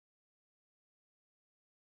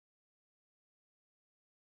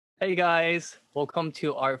Hey guys, welcome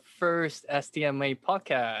to our first SDMA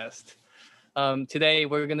podcast. Today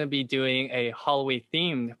we're going to be doing a Halloween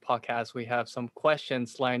themed podcast. We have some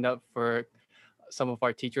questions lined up for some of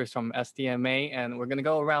our teachers from SDMA, and we're going to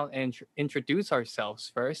go around and introduce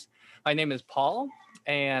ourselves first. My name is Paul,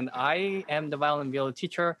 and I am the violin viola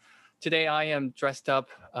teacher. Today I am dressed up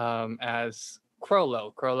as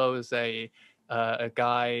Crollo. Crollo is a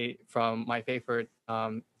guy from my favorite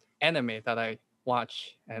anime that I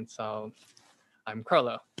watch, and so I'm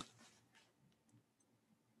Crollo.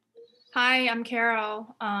 Hi, I'm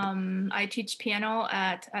Carol. I teach piano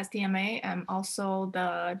at SDMA. I'm also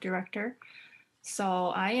the director. So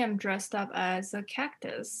I am dressed up as a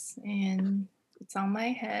cactus and it's on my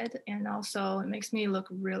head, and also it makes me look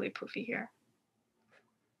really poofy here.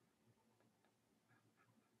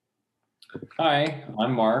 Hi,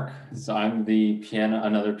 I'm Mark. So I'm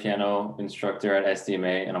another piano instructor at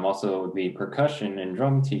SDMA, and I'm also the percussion and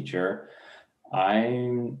drum teacher.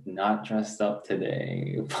 I'm not dressed up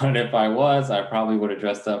today, but if I was, I probably would have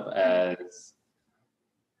dressed up as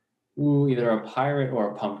either a pirate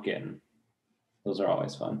or a pumpkin. Those are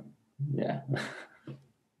always fun. Yeah.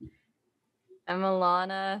 I'm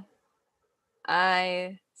Alannah.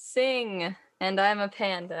 I sing, and I'm a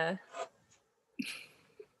panda.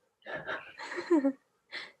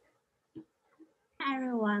 Hi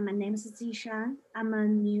everyone, my name is Zishan. I'm a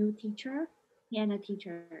new piano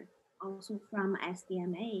teacher, also from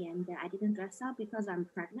SDMA, and I didn't dress up because I'm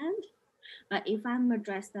pregnant. But if I'm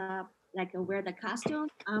dressed up, like wear the costume,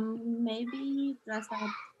 maybe dressed up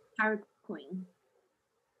pirate queen.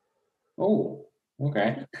 Oh,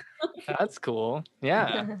 okay. That's cool.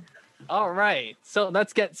 Yeah. All right. So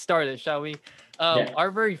let's get started, shall we? Yeah. Our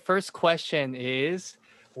very first question is,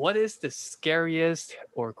 what is the scariest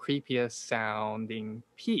or creepiest sounding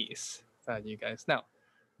piece that you guys know?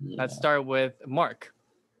 Yeah. Let's start with Mark.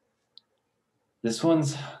 This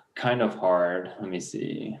one's kind of hard. Let me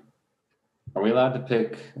see. Are we allowed to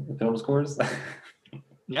pick film scores?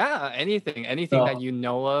 Yeah, anything that you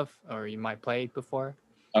know of or you might play before.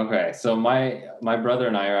 Okay, so my brother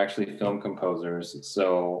and I are actually film composers,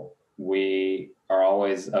 so we are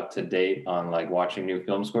always up to date on like watching new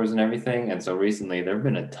film scores and everything. And so recently there have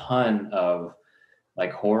been a ton of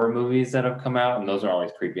like horror movies that have come out, and those are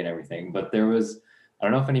always creepy and everything. But there was, I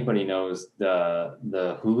don't know if anybody knows the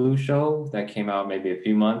Hulu show that came out maybe a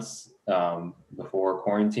few months before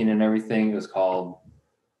quarantine and everything. It was called,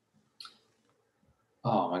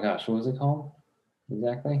 oh my gosh, what was it called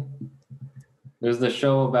exactly? It was the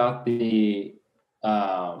show about the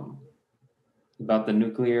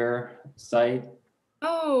nuclear site.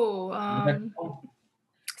 Oh,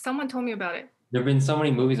 someone told me about it. There have been so many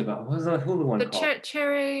movies about, what was the Hulu one called?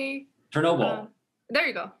 Chernobyl. There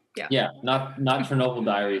you go. Yeah. Yeah, not Chernobyl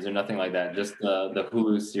Diaries or nothing like that. Just the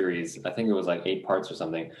Hulu series. I think it was like 8 parts or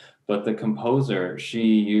something. But the composer, she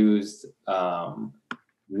used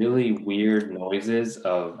really weird noises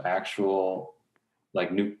of actual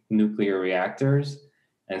like nuclear reactors,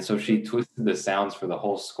 and so she twisted the sounds for the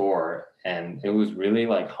whole score, and it was really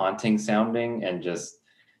like haunting sounding, and just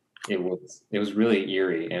it was really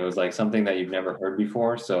eerie, and it was like something that you've never heard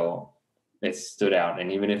before, so it stood out.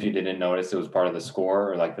 And even if you didn't notice it was part of the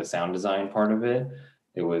score or like the sound design part of it,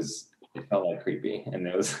 it felt like creepy, and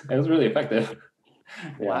it was really effective.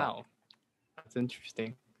 Yeah. Wow, that's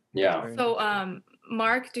interesting. Yeah. So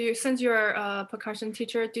Mark, since you're a percussion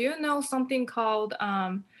teacher, do you know something called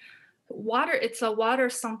water? It's a water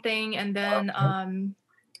something, and then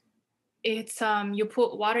it's you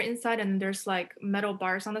put water inside, and there's like metal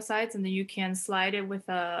bars on the sides, and then you can slide it with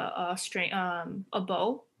a string, a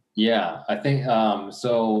bow. Yeah, I think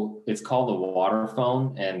so. It's called a water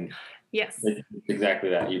phone, and yes, it's exactly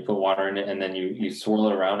that. You put water in it, and then you swirl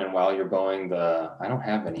it around, and while you're bowing I don't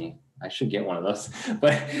have any. I should get one of those,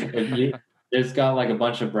 but it's got like a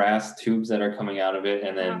bunch of brass tubes that are coming out of it,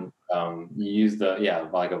 and then you use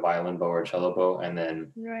like a violin bow or cello bow, and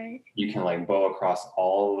then you can like bow across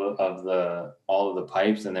all of the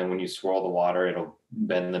pipes, and then when you swirl the water, it'll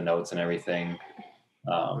bend the notes and everything.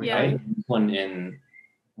 I had one in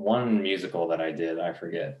one musical that I did, I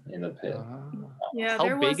forget, in the pit. Yeah,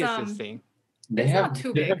 how big is this thing? They have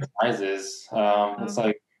different sizes. It's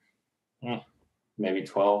like maybe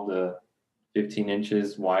 12 to 15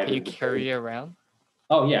 inches wide. Can you carry it around?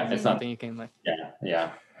 Oh yeah, it's something you can like.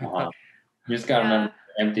 Yeah. You just gotta remember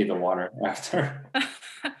to empty the water after.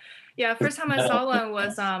 Yeah, first time I saw one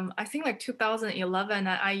was I think like 2011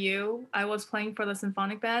 at IU. I was playing for the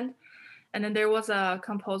symphonic band, and then there was a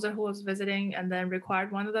composer who was visiting and then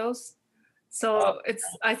required one of those. So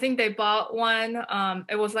I think they bought one.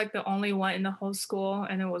 It was like the only one in the whole school,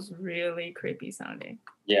 and it was really creepy sounding.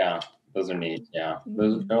 Yeah, those are neat. Yeah,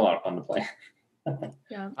 they're a lot of fun to play.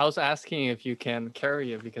 Yeah. I was asking if you can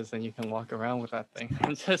carry it because then you can walk around with that thing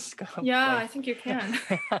and just go Yeah, play. I think you can.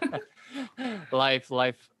 live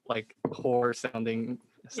like horror sounding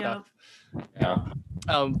stuff. Yeah.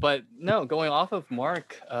 But no, going off of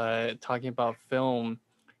Mark talking about film,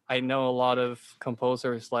 I know a lot of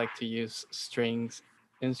composers like to use strings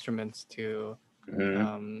instruments to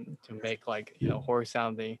make like horror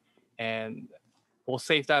sounding, and we'll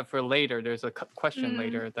save that for later. There's a question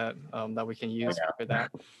later that that we can use for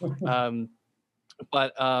that.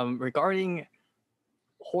 But regarding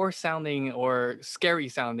horror sounding or scary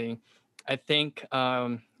sounding, I think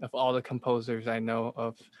of all the composers I know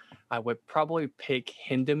of, I would probably pick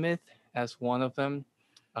Hindemith as one of them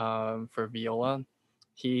for viola.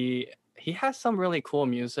 He has some really cool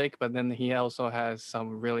music, but then he also has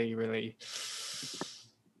some really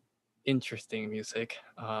interesting music.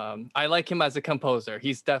 I like him as a composer.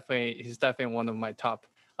 He's definitely one of my top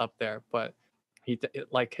up there. But he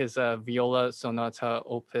like his viola sonata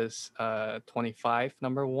opus 25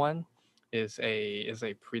 number 1 is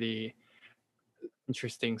a pretty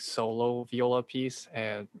interesting solo viola piece,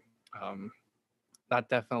 and that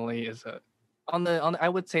definitely is on the I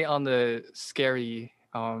would say on the scary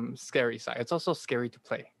side. It's also scary to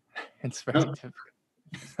play. It's very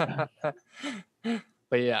difficult.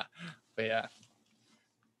 but yeah.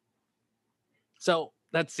 So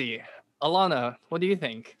let's see, Alannah, what do you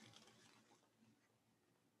think?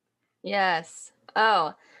 Yes.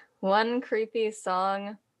 Oh, one creepy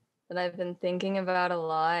song that I've been thinking about a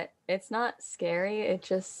lot. It's not scary, it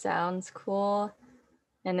just sounds cool.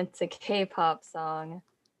 And it's a K-pop song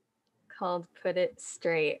called Put It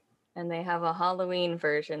Straight. And they have a Halloween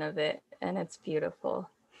version of it, and it's beautiful.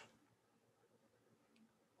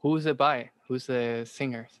 Who's it by? Who's the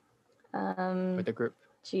singers or the group?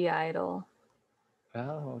 G-Idol.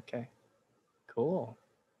 Oh, okay. Cool.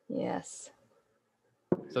 Yes.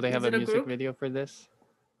 So they have a music video for this?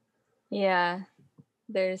 Yeah.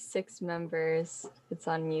 There's 6 members. It's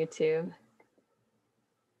on YouTube.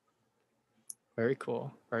 Very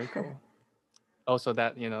cool. Very cool. Also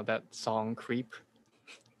that, that song Creep.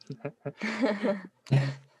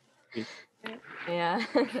 Yeah.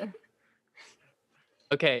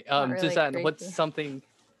 Okay, Not really Zishan, what's creepy. something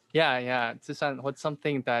Zishan, what's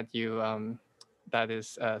something that you that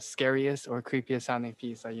is scariest or creepiest sounding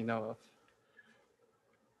piece that you know of?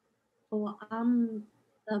 Well,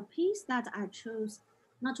 the piece that I chose,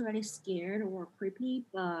 not really scared or creepy,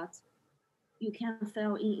 but you can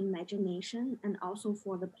feel in imagination, and also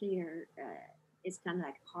for the player, it's kind of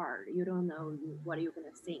like hard. You don't know what you're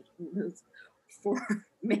gonna think in those 4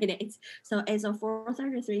 minutes. So it's a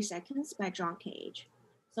 4:33 seconds by John Cage.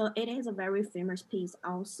 So it is a very famous piece.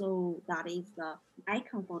 Also, that is the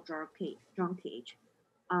icon for John Cage.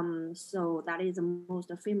 So that is the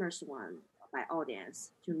most famous one by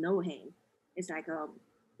audience to know him. It's like a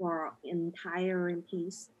for entire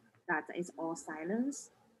piece that is all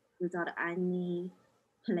silence without any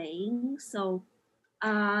playing. So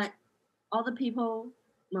all the people,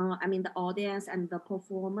 the audience and the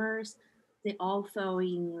performers, they all fell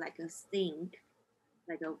in like a sync.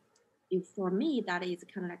 If for me, that is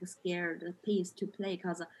kind of like a scared piece to play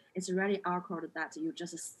because it's really awkward that you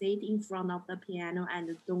just sit in front of the piano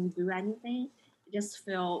and don't do anything. It just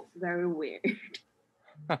feel very weird.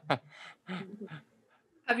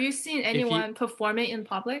 Have you seen anyone performing in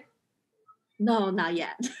public? No, not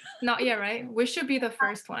yet. Not yet, right? We should be the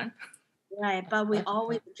first one. Right, but we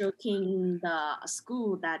always joking in the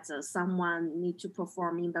school that someone need to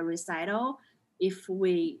perform in the recital. If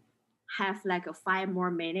we have like 5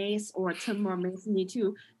 more minutes or 10 more minutes need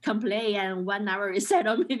to play and 1 hour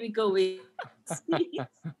recital, maybe go with you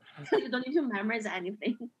don't need to memorize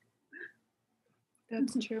anything.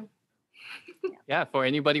 That's true. Yeah, for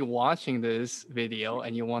anybody watching this video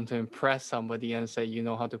and you want to impress somebody and say you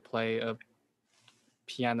know how to play a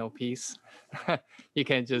piano piece, you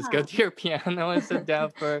can just go to your piano and sit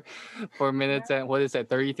down for 4 minutes and what is that,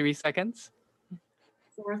 33 seconds?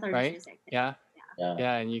 4:33 right? seconds.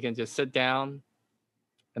 Yeah, and you can just sit down,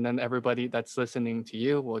 and then everybody that's listening to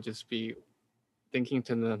you will just be thinking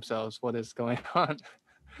to themselves, what is going on?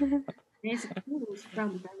 There's clues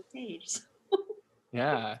from the stage.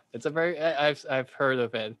 Yeah, it's a very I've heard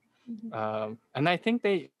of it. And I think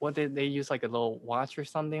they use like a little watch or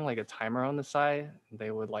something, like a timer on the side.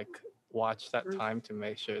 They would like watch that time to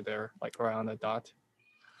make sure they're like around the dot.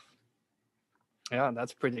 Yeah,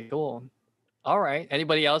 that's pretty cool. All right,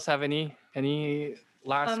 anybody else have any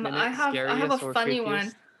last minute I have a or funny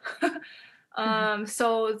creepiest? one.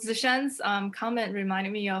 So Zishan's comment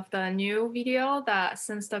reminded me of the new video that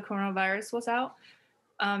since the coronavirus was out,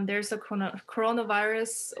 there's a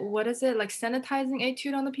coronavirus, what is it, like sanitizing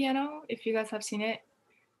etude on the piano, if you guys have seen it.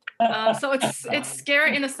 So it's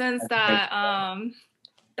scary in the sense that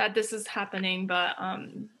that this is happening, but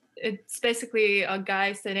it's basically a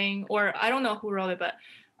guy sitting, or I don't know who wrote it, but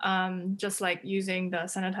just like using the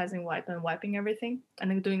sanitizing wipe and wiping everything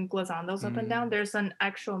and then doing glissandos up and down. There's an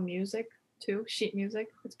actual music too, sheet music.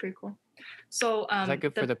 It's pretty cool. So Is that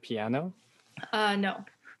good for the piano? No.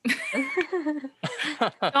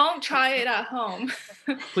 Don't try it at home.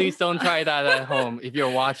 Please don't try that at home. If you're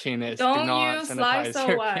watching this, don't do not use sanitize Lysol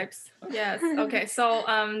your wipes. Yes. Okay. So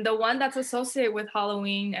the one that's associated with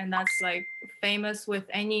Halloween and that's like famous with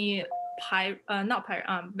any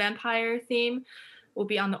vampire theme will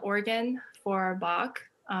be on the organ for Bach,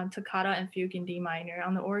 toccata and fugue in D minor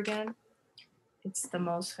on the organ. It's the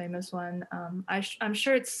most famous one. I'm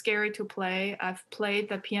sure it's scary to play. I've played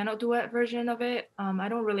the piano duet version of it. I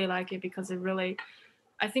don't really like it because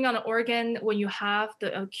I think on the organ, when you have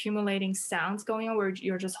the accumulating sounds going on where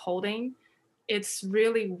you're just holding, it's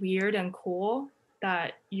really weird and cool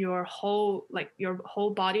that your whole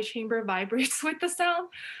body chamber vibrates with the sound.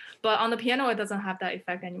 But on the piano, it doesn't have that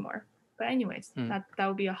effect anymore. But anyways, that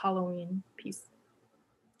would be a Halloween piece.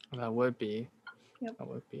 That would be. Yep. That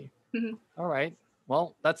would be. All right.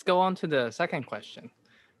 Well, let's go on to the second question.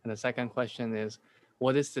 And the second question is,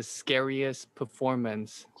 what is the scariest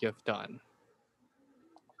performance you've done?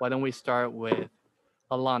 Why don't we start with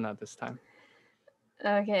Alannah this time?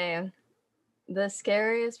 Okay. The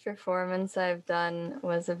scariest performance I've done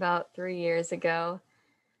was about 3 years ago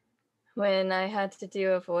when I had to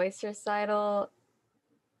do a voice recital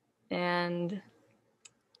and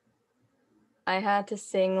I had to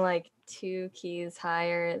sing like 2 keys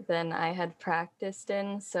higher than I had practiced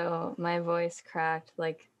in, so my voice cracked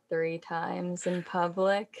like 3 times in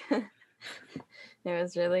public. It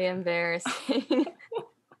was really embarrassing.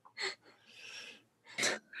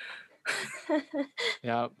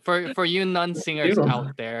 Yeah, for you non-singers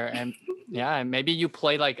out there, and yeah, maybe you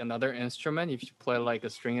play like another instrument. If you play like a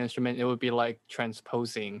string instrument, it would be like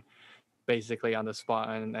transposing basically on the spot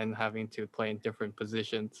and having to play in different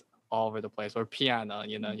positions all over the place. Or piano,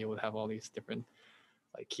 you would have all these different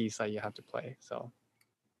like keys that you have to play. So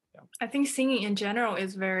yeah. I think singing in general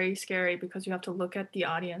is very scary because you have to look at the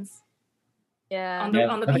audience. Yeah.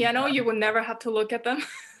 On the piano, you would never have to look at them.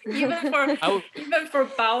 even for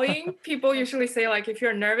bowing, people usually say like, if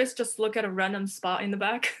you're nervous, just look at a random spot in the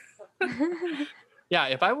back. Yeah,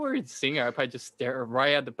 if I were a singer, I'd probably just stare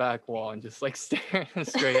right at the back wall and just like stare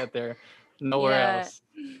straight at there, nowhere else.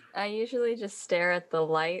 I usually just stare at the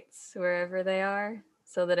lights wherever they are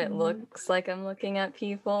so that it looks like I'm looking at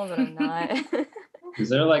people, but I'm not. Is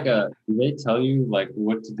there like do they tell you like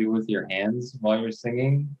what to do with your hands while you're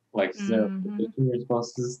singing? Like, is there a position you're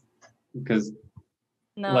supposed to, because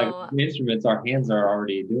No. like the instruments, our hands are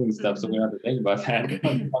already doing stuff, so we don't have to think about that.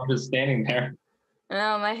 I'm just standing there.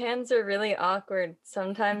 No, my hands are really awkward.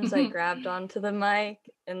 Sometimes I grabbed onto the mic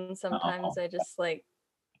and sometimes I just like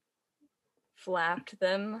flapped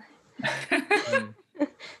them.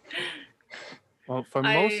 Well, for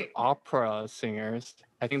most opera singers,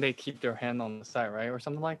 I think they keep their hand on the side, right, or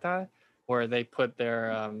something like that, where they put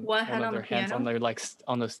their one hand on their the hands piano? on their like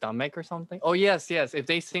on the stomach or something. Oh yes. If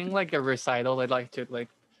they sing like a recital, they like to like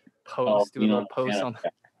pose, do a little pose on.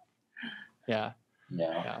 Yeah.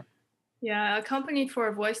 Yeah, I accompanied for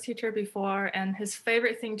a voice teacher before, and his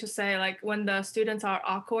favorite thing to say, like when the students are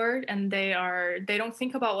awkward and they don't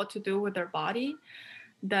think about what to do with their body,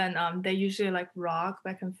 then they usually like rock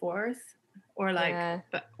back and forth, or like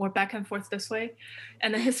or back and forth this way.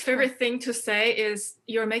 And then his favorite thing to say is,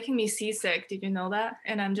 "You're making me seasick. Did you know that?"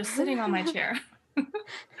 And I'm just sitting on my chair.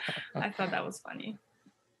 I thought that was funny.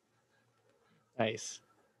 Nice.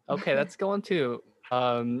 Okay, let's go on to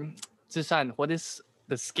Zishan. What is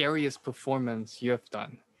the scariest performance you have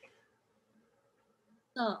done?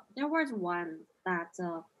 So there was one that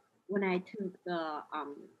when I took the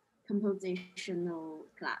compositional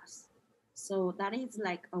class. So that is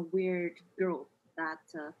like a weird group that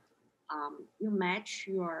you match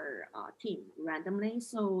your team randomly.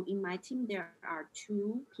 So in my team, there are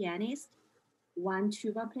 2 pianists, 1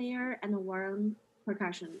 tuba player, and 1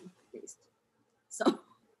 percussionist. So,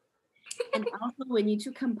 and also we need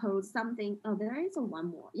to compose something. Oh, there is one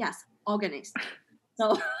more. Yes, organist.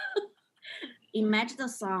 So imagine the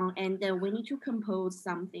song, and then we need to compose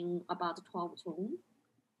something about 12 tone,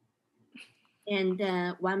 and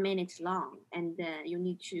 1 minute long, and then you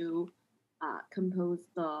need to compose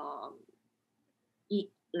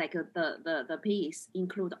like the piece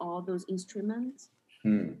include all those instruments.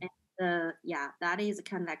 Hmm. And yeah, that is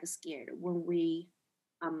kind of like scared when we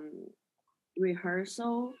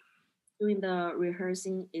rehearsal. Doing the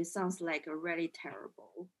rehearsing, it sounds like really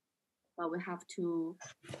terrible, but we have to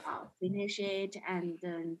finish it and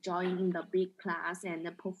then join in the big class and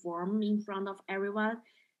perform in front of everyone.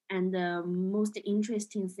 And the most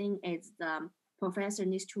interesting thing is the professor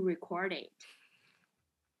needs to record it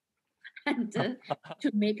and to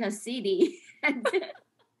make a CD. And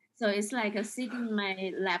so it's like sitting in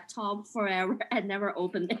my laptop forever and never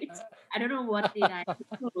opened it. I don't know what did I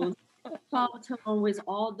do. 12 tone with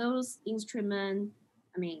all those instruments.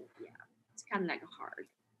 I mean, yeah, it's kind of like hard.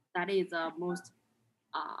 That is the most,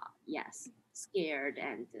 yes, scared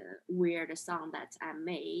and weird sound that I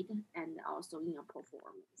made, and also in a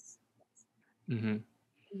performance. Mm-hmm.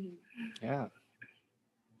 Mhm. Yeah.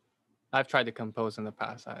 I've tried to compose in the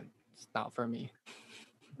past. It's not for me.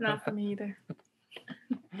 Not for me either.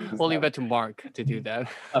 We'll leave it to Mark to do that.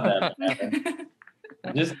 Not that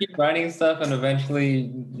bad. Just keep writing stuff, and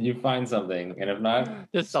eventually you find something. And if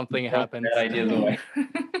not, Just something throw happens. bad ideas away.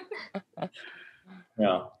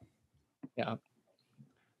 Yeah. Yeah.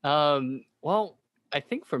 Well, I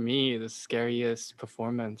think for me, the scariest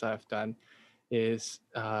performance I've done is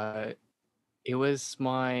it was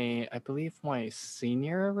I believe my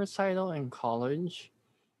senior recital in college,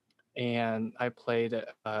 and I played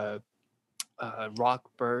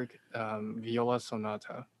Rockberg Viola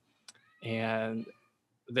Sonata, and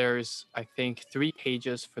there's I think 3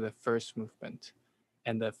 pages for the first movement,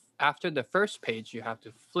 and after the first page you have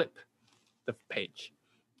to flip the page,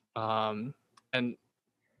 and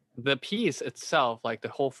the piece itself, like the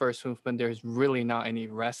whole first movement, there's really not any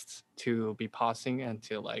rests to be pausing and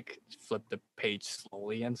to like flip the page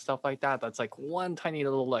slowly and stuff like that. That's like one tiny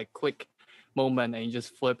little like quick moment, and you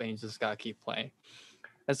just flip and you just gotta keep playing.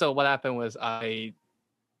 And so what happened was I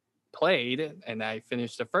played and I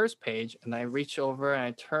finished the first page, and I reached over and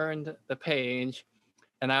I turned the page,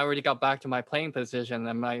 and I already got back to my playing position,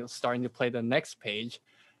 and I'm starting to play the next page.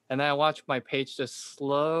 And I watched my page just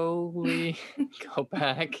slowly go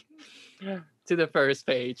back to the first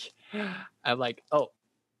page. I'm like, oh.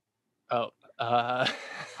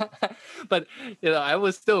 But I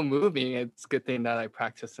was still moving. It's a good thing that I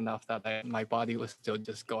practiced enough that my body was still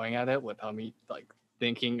just going at it without me like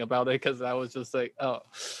thinking about it, because I was just like, oh,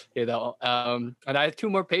 and I had 2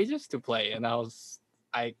 more pages to play, and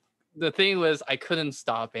the thing was I couldn't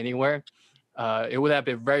stop anywhere. It would have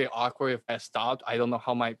been very awkward if I stopped. I don't know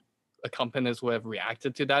how my accompanist would have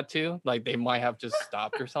reacted to that too. Like they might have just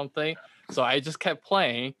stopped or something. So I just kept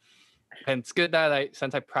playing. And it's good that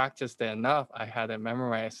since I practiced it enough, I had it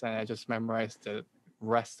memorized, and I just memorized the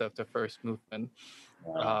rest of the first movement.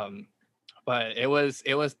 Wow. But it was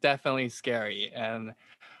definitely scary. And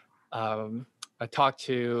I talked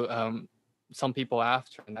to some people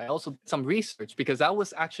after, and I also did some research, because that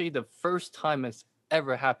was actually the first time it's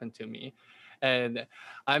ever happened to me. And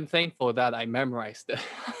I'm thankful that I memorized it,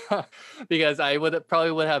 because I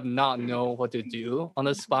probably would have not known what to do on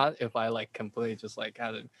the spot if I like completely just like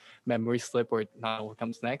had a memory slip or not know what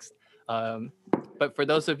comes next. But for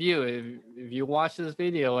those of you, if you watch this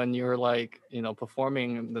video and you're like,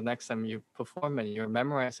 performing the next time you perform and you're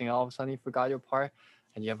memorizing, all of a sudden you forgot your part,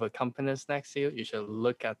 and you have a accompanist next to you, you should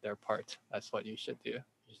look at their part. That's what you should do.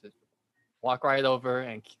 You should walk right over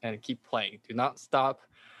and keep playing. Do not stop.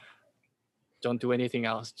 Don't do anything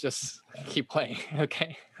else. Just keep playing,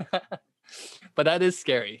 okay? But that is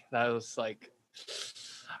scary. That was like,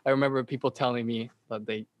 I remember people telling me that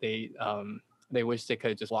they wish they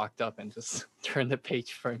could have just walked up and just turned the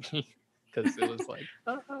page for me, because it was like,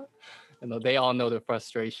 they all know the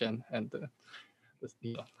frustration and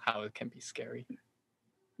how it can be scary.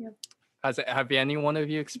 Yep. Have any one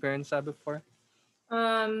of you experienced that before?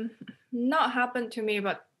 Not happened to me,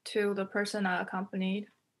 but to the person I accompanied.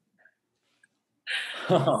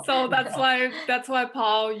 So that's why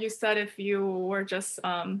Paul, you said if you were just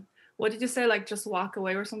what did you say, like just walk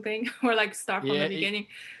away or something, or like start from the beginning?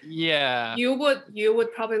 Yeah. You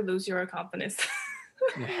would probably lose your accompanist.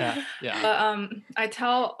 Yeah. But I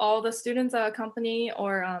tell all the students I accompany,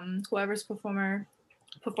 or whoever's performing,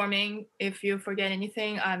 if you forget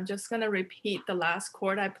anything, I'm just gonna repeat the last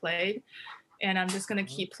chord I played, and I'm just gonna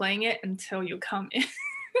keep playing it until you come in.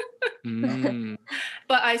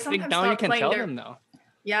 But I sometimes now you can tell them though.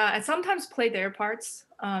 Yeah, I sometimes play their parts,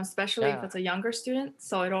 especially if it's a younger student.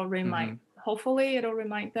 So it'll hopefully it'll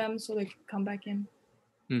remind them so they can come back in.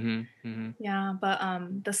 Yeah, but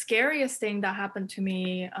the scariest thing that happened to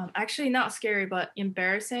me, actually not scary, but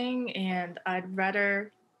embarrassing, and I'd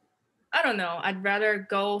rather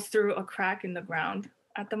go through a crack in the ground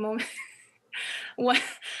at the moment.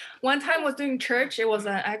 One time I was doing church, it was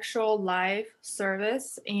an actual live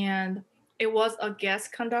service, and it was a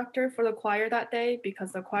guest conductor for the choir that day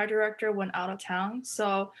because the choir director went out of town.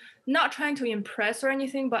 So not trying to impress or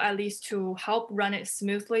anything, but at least to help run it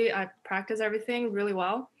smoothly. I practiced everything really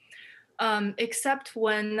well. Except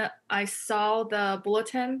when I saw the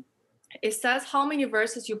bulletin, it says how many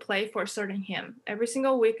verses you play for a certain hymn. Every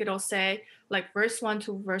single week it'll say like verse 1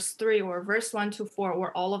 to verse 3 or verse 1 to 4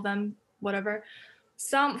 or all of them, whatever.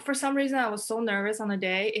 For some reason I was so nervous on the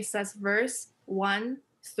day. It says verse 1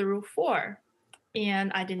 through 4.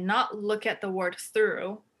 And I did not look at the word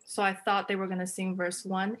through. So I thought they were going to sing verse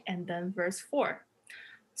 1 and then verse 4.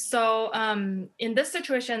 So in this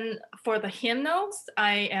situation, for the hymnals,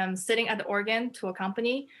 I am sitting at the organ to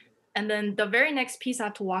accompany. And then the very next piece, I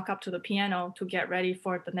have to walk up to the piano to get ready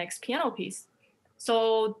for the next piano piece.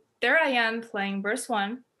 So there I am playing verse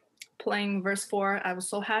 1, playing verse 4. I was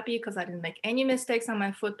so happy because I didn't make any mistakes on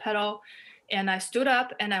my foot pedal. And I stood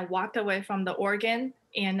up and I walked away from the organ,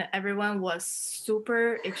 and everyone was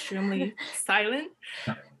super, extremely silent.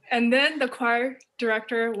 And then the choir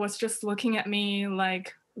director was just looking at me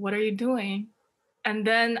like, what are you doing? And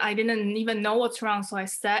then I didn't even know what's wrong. So I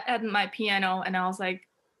sat at my piano and I was like,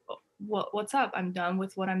 what's up? I'm done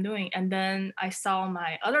with what I'm doing. And then I saw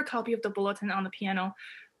my other copy of the bulletin on the piano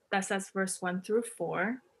that says verse 1 through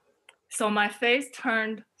 4. So my face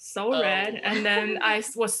turned so red, and then I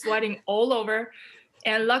was sweating all over.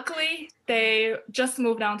 And luckily, they just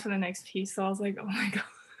moved on to the next piece. So I was like, oh my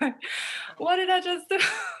God, what did I just do?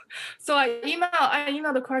 So I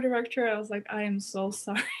emailed the choir director. I was like, I am so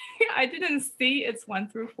sorry. I didn't see it's 1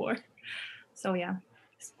 through 4. So yeah,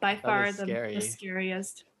 it's by far the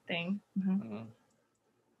scariest thing. Mm-hmm.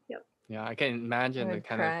 Yep. Yeah, I can imagine the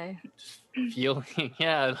kind cry. of feeling.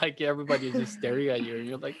 Yeah, like everybody's just staring at you and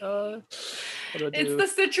you're like, what do I do? It's the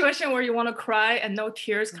situation where you want to cry and no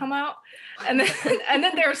tears come out. And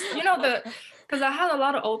then there's, because I had a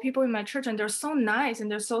lot of old people in my church and they're so nice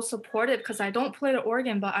and they're so supportive because I don't play the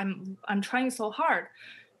organ, but I'm trying so hard.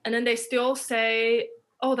 And then they still say,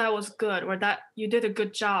 oh, that was good, or that you did a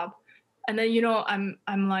good job. And then,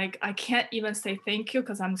 I'm like, I can't even say thank you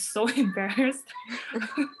because I'm so embarrassed.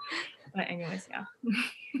 But anyways, yeah.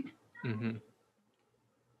 Mm-hmm.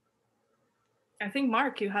 I think,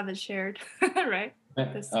 Mark, you haven't shared, right?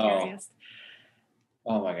 The scariest.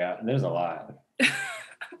 Oh my God, there's a lot.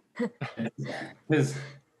 Because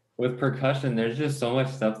with percussion, there's just so much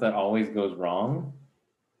stuff that always goes wrong.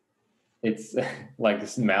 It's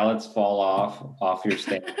like mallets fall off your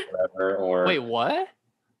stand or whatever. Or wait, what?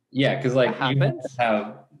 Yeah, because like happens?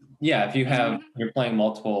 If you have you're playing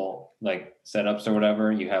multiple like setups or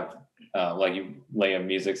whatever, you have like you lay a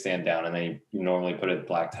music stand down and then you normally put a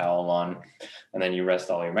black towel on, and then you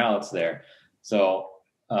rest all your mallets there. So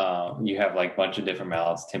you have like a bunch of different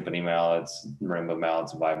mallets, timpani mallets, marimba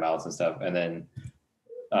mallets, vibe mallets and stuff, and then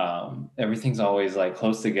everything's always like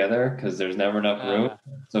close together because there's never enough room.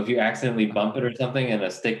 So if you accidentally bump it or something and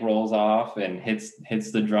a stick rolls off and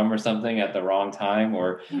hits the drum or something at the wrong time,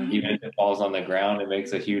 or even if it falls on the ground, it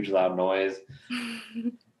makes a huge loud noise.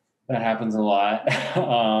 That happens a lot.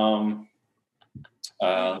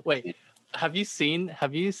 Wait, have you seen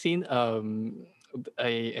a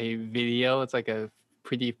video? It's like a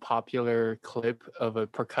pretty popular clip of a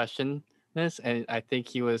percussionist, and I think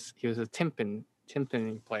he was a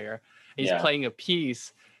timpani player. He's playing a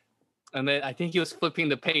piece, and then I think he was flipping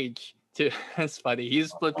the page to it's funny.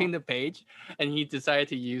 He's flipping the page and he decided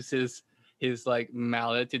to use his like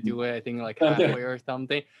mallet to do it, I think like halfway or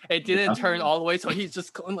something. It didn't turn all the way, so he's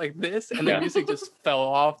just going like this, and the music just fell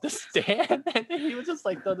off the stand, and he was just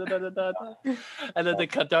like da da da da da. And then the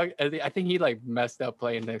conductor, I think he like messed up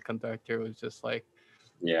playing. The conductor was just like,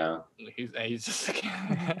 he's just like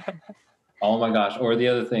oh my gosh. Or the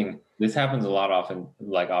other thing, this happens a lot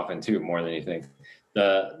often too, more than you think.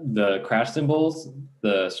 The crash cymbals,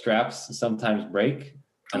 the straps sometimes break,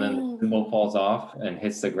 and then the cymbal falls off and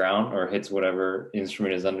hits the ground or hits whatever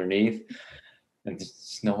instrument is underneath. And there's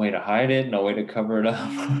just no way to hide it, no way to cover it up,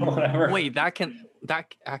 whatever. Wait,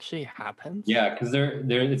 that actually happens? Yeah, because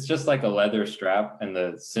it's just like a leather strap, and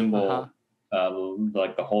the cymbal,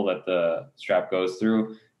 like the hole that the strap goes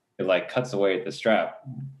through, it like cuts away at the strap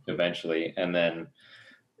eventually, and then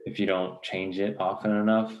if you don't change it often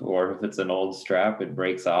enough, or if it's an old strap, it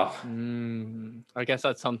breaks off. I guess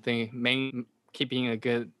that's something keeping a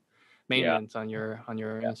good maintenance on your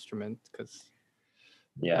instrument, because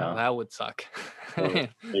that would suck.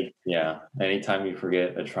 Anytime you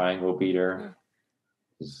forget a triangle beater,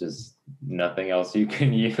 there's just nothing else you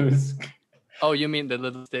can use. Oh, you mean the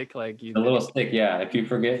little stick, like you? The little stick, yeah. If you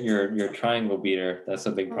forget your triangle beater, that's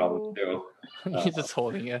a big problem too. You're just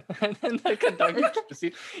holding it, and then the conductor trips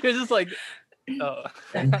you. You're just like, oh.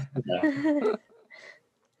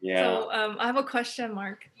 Yeah. So I have a question,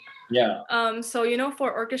 Mark. Yeah. So you know,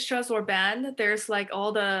 for orchestras or band, there's like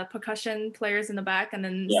all the percussion players in the back, and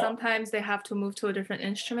then sometimes they have to move to a different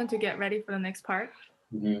instrument to get ready for the next part.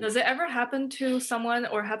 Mhm. Does it ever happen to someone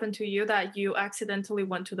or happen to you that you accidentally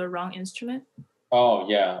went to the wrong instrument? Oh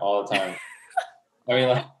yeah, all the time. I mean,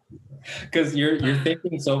 like, because you're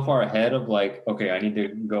thinking so far ahead of like, okay, I need to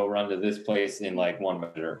go run to this place in like 1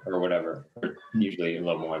 measure or whatever. Or usually a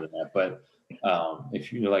little more than that, but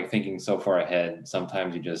if you're like thinking so far ahead,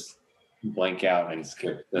 sometimes you just blank out and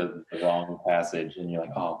skip the wrong passage, and you're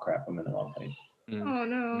like, oh crap, I'm in the wrong place. Oh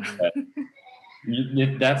no. But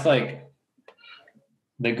that's like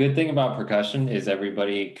the good thing about percussion is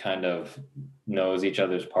everybody kind of knows each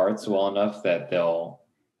other's parts well enough that they'll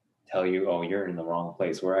tell you, oh, you're in the wrong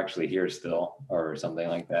place. We're actually here still, or something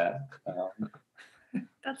like that.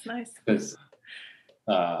 That's nice. Because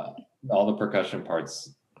all the percussion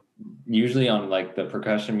parts, usually on like the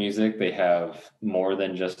percussion music, they have more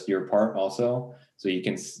than just your part also. So you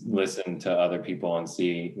can listen to other people and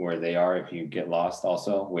see where they are if you get lost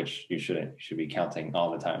also, which you shouldn't. You should be counting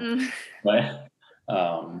all the time. But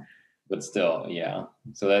still, yeah.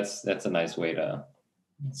 So that's a nice way to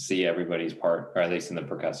see everybody's part, or at least in the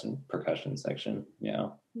percussion section. Yeah.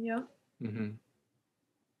 Yep. Mm-hmm.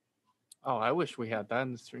 Oh, I wish we had that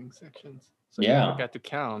in the string sections. So Yeah. you forgot to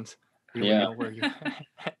count. You would know where you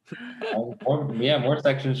more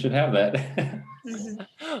sections should have that.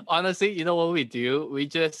 Mm-hmm. Honestly, you know what we do? We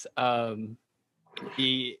just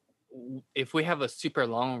if we have a super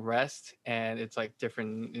long rest and it's like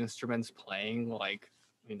different instruments playing, like,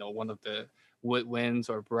 you know, one of the woodwinds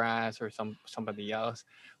or brass or somebody else,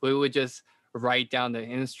 we would just write down the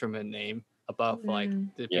instrument name above like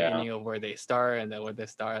the beginning of where they start and then where they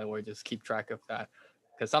start, and we just keep track of that.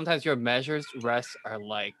 Because sometimes your measures rests are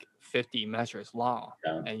like 50 measures long,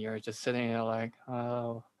 and you're just sitting there like,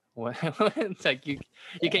 oh, what? It's like you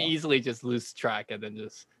can easily just lose track and then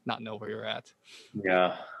just not know where you're at.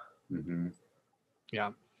 Yeah. Mm-hmm.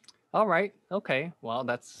 Yeah. All right. Okay. Well,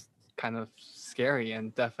 that's kind of scary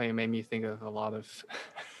and definitely made me think of a lot of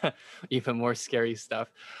even more scary stuff.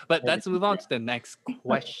 But let's move on to the next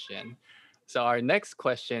question. So our next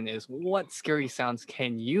question is, what scary sounds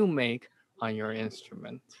can you make on your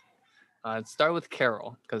instrument? Let's start with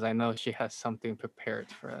Carol, because I know she has something prepared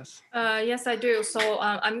for us. Yes, I do. So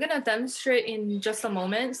I'm going to demonstrate in just a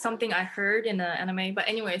moment something I heard in the anime. But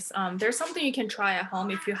anyways, there's something you can try at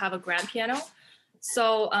home if you have a grand piano.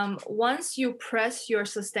 So once you press your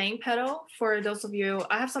sustain pedal, for those of you,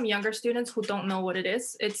 I have some younger students who don't know what it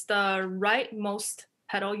is. It's the rightmost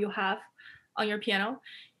pedal you have on your piano.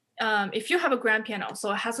 If you have a grand piano,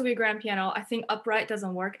 so it has to be a grand piano. I think upright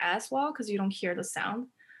doesn't work as well because you don't hear the sound.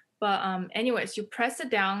 But anyways, you press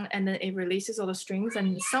it down and then it releases all the strings.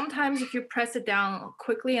 And sometimes if you press it down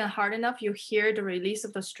quickly and hard enough, you hear the release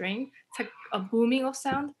of the string. It's like a booming of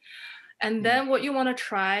sound. And then what you want to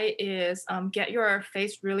try is get your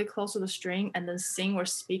face really close to the string and then sing or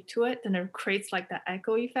speak to it. Then it creates like that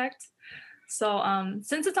echo effect. So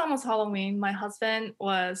since it's almost Halloween, my husband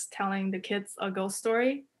was telling the kids a ghost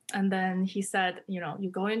story. And then he said, you know,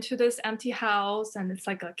 you go into this empty house and it's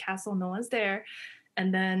like a castle, no one's there.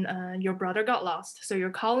 And then your brother got lost. So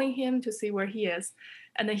you're calling him to see where he is.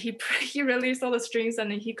 And then he released all the strings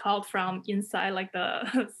and then he called from inside like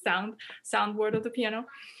the soundboard of the piano.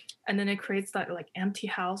 And then it creates that like empty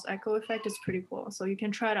house echo effect. It's pretty cool. So you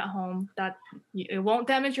can try it at home. That it won't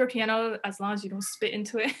damage your piano as long as you don't spit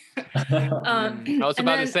into it. I was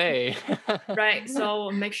about to say. Right.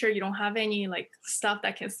 So make sure you don't have any like stuff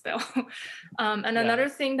that can spill. And another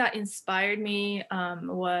thing that inspired me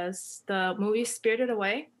was the movie Spirited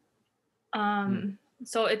Away.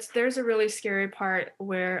 So there's a really scary part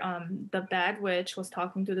where the bad witch was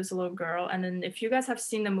talking to this little girl. And then if you guys have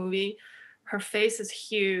seen the movie, her face is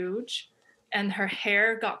huge and her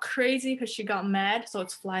hair got crazy because she got mad. So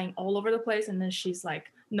it's flying all over the place. And then she's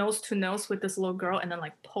like nose to nose with this little girl and then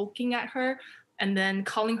like poking at her and then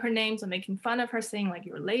calling her names and making fun of her, saying like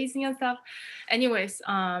you're lazy and stuff. Anyways,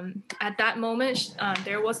 at that moment,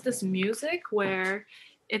 there was this music where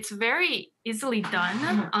it's very easily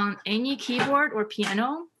done on any keyboard or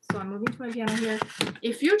piano. So I'm moving to my piano here.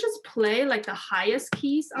 If you just play like the highest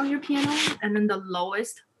keys on your piano and then the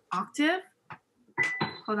lowest octave,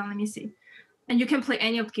 hold on, let me see. And you can play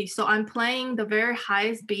any of the keys. So I'm playing the very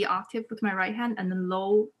highest B octave with my right hand and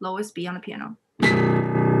the lowest B on the piano.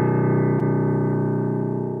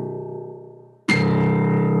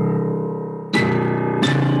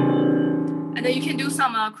 But you can do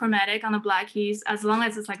some chromatic on the black keys as long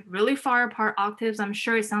as it's like really far apart octaves. I'm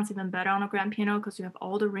sure it sounds even better on a grand piano because you have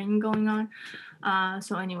all the ring going on.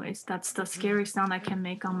 So anyways, that's the scary sound I can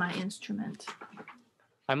make on my instrument.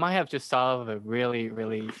 I might have just thought of a really,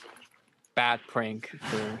 really bad prank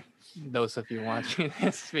for those of you watching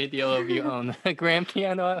this video of you own a grand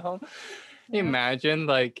piano at home. Imagine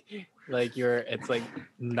like it's like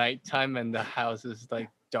nighttime and the house is like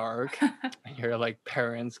dark and your like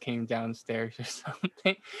parents came downstairs or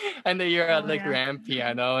something and then you're at the grand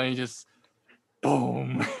piano and just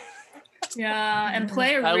boom. Yeah, and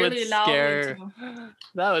play That would really loudly scare too.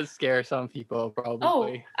 that would scare some people probably.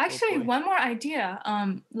 Oh, actually, boy. one more idea.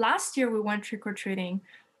 Last year we went trick-or-treating,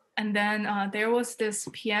 and then there was this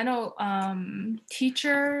piano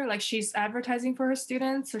teacher, like she's advertising for her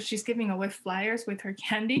students, so she's giving away flyers with her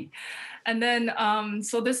candy. And then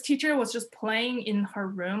so this teacher was just playing in her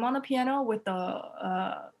room on the piano with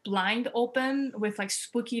the blind open with like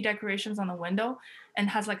spooky decorations on the window, and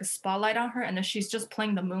has like a spotlight on her, and then she's just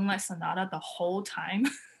playing the Moonlight Sonata the whole time.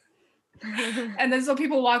 And then so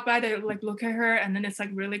people walk by, they like look at her, and then it's like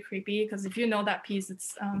really creepy because if you know that piece,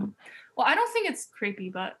 it's well, I don't think it's creepy,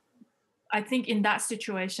 but I think in that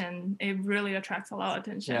situation it really attracts a lot of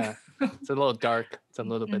attention. Yeah, it's a little dark. It's a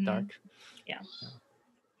little bit dark. Yeah.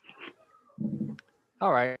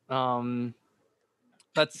 All right.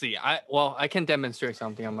 Let's see. I can demonstrate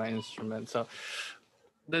something on my instrument. So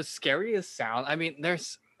the scariest sound, I mean,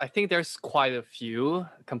 I think there's quite a few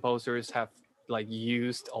composers have like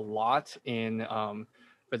used a lot in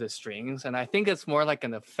for the strings, and I think it's more like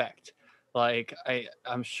an effect. Like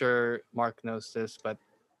I'm sure Mark knows this, but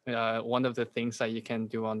one of the things that you can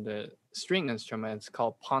do on the string instrument is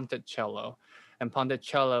called ponticello, and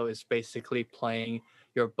ponticello is basically playing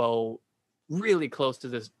your bow really close to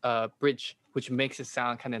this bridge, which makes it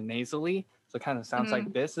sound kind of nasally. So it kind of sounds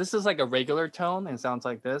like this. This is like a regular tone and sounds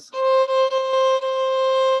like this.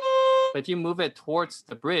 But if you move it towards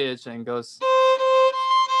the bridge and goes,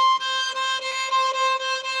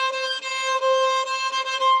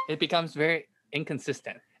 it becomes very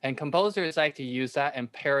inconsistent. And composers like to use that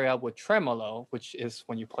and pair it up with tremolo, which is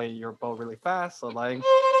when you play your bow really fast. So like,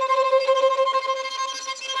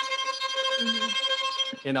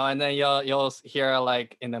 you know, and then you'll hear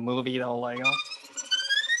like in the movie, they'll like,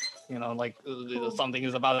 you know, like something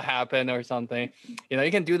is about to happen or something. You know,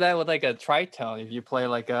 you can do that with like a tritone if you play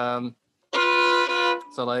like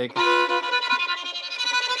so like,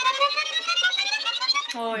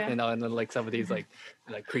 you know, and then like somebody's like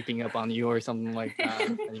creeping up on you or something like that.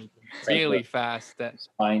 And really fast. That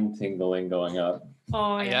spine tingling going up.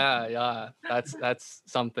 Yeah. That's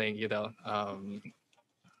something, you know.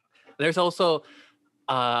 There's also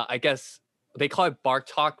I guess they call it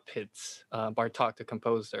Bartók pits. Bartók, the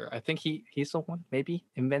composer. I think he's the one maybe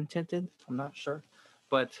invented it. I'm not sure.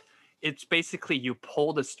 But it's basically you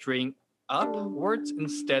pull the string upwards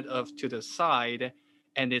instead of to the side,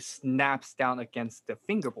 and it snaps down against the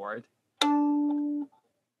fingerboard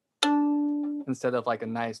instead of like a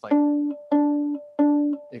nice like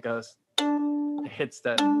it goes, it hits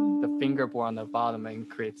the fingerboard on the bottom and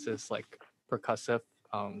creates this like percussive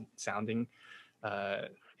sounding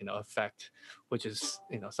you know, effect, which is,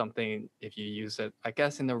 you know, something if you use it, I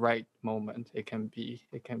guess in the right moment, it can be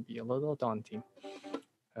a little daunting.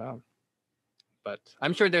 But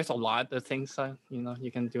I'm sure there's a lot of things that, you know,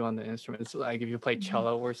 you can do on the instruments. Like if you play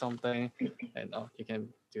cello or something, and you can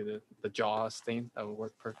do the jaws thing, that would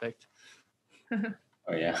work perfect.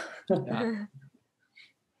 Oh yeah.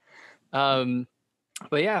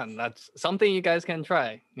 But yeah, that's something you guys can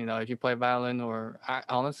try. You know, if you play violin or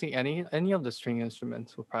honestly any of the string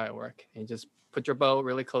instruments will probably work. You just put your bow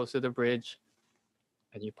really close to the bridge,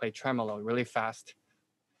 and you play tremolo really fast.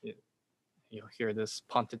 You'll hear this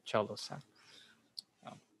ponticello sound.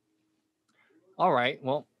 All right.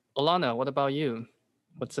 Well, Alannah, what about you?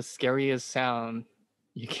 What's the scariest sound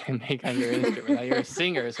you can make on your instrument? Now, you're a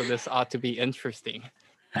singer, so this ought to be interesting.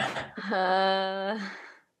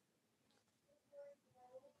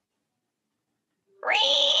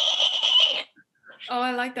 Oh,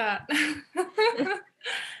 I like that.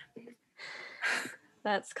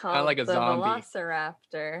 That's called like a the zombie.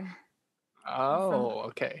 Velociraptor. Oh,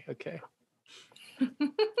 okay.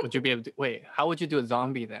 Would you be able to wait? How would you do a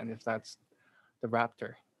zombie then if that's the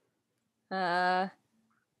raptor? Oh,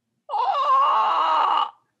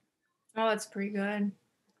 that's pretty good.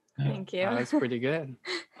 Thank you. That's pretty good.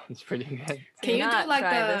 It's pretty good. Can you do like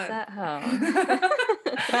try the this at home?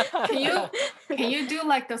 Can you do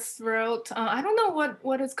like the throat? I don't know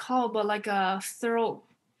what it's called, but like a throat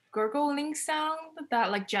gurgling sound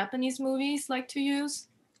that like Japanese movies like to use.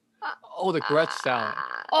 Oh, the grudge sound.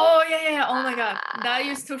 Oh yeah. Oh my god, that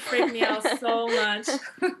used to freak me out so much.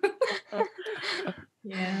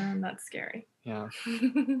 Yeah, that's scary. Yeah,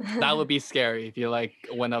 that would be scary if you like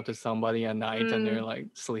went up to somebody at night and they're like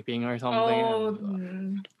sleeping or something. Oh,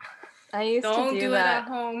 I used don't to do it that at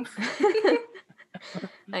home.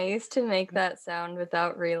 I used to make that sound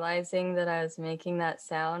without realizing that I was making that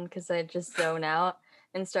sound because I'd just zone out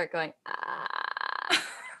and start going,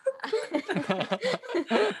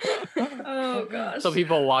 Oh gosh. So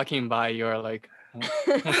people walking by, you're like,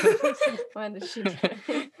 What did she do?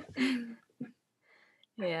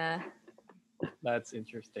 Yeah. That's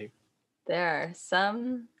interesting. There are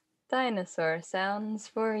some dinosaur sounds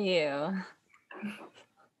for you.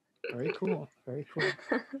 Very cool. Very cool.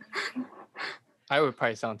 I would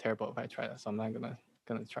probably sound terrible if I tried that, so I'm not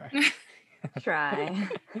gonna try. Try.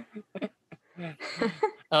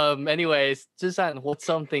 Anyways, Zishan, what's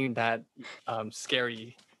something that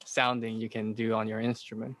scary sounding you can do on your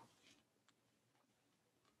instrument?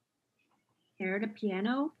 Hear the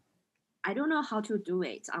piano. I don't know how to do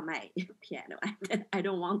it on my piano. I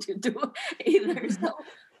don't want to do either. So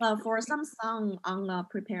for some song on a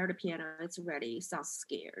prepared piano, it's really sounds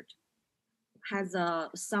scared. Has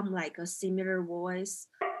some like a similar voice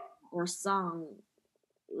or song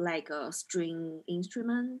like a string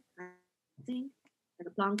instrument, I think.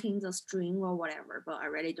 Like plunking the string or whatever, but I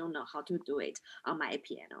really don't know how to do it on my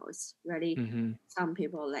piano. It's really some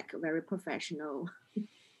people like very professional.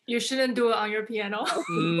 You shouldn't do it on your piano.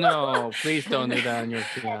 No, please don't do that on your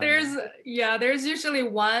piano. There's usually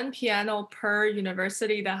one piano per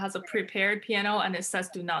university that has a prepared piano, and it says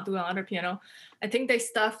do not do it on other piano. I think they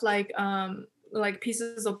stuff like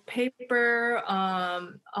pieces of paper,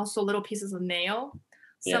 also little pieces of nail,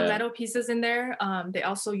 some metal pieces in there. They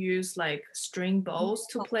also use like string bows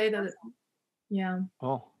to play the. Yeah.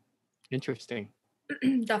 Oh, interesting.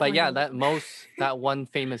 Definitely. But yeah, that one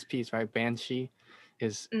famous piece, right? Banshee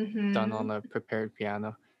is done on a prepared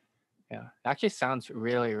piano. Yeah, it actually sounds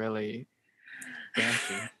really, really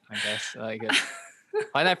Banshee, I guess. Like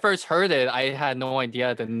when I first heard it, I had no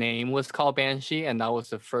idea the name was called Banshee, and that was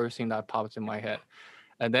the first thing that popped in my head.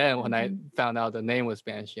 And then when I found out the name was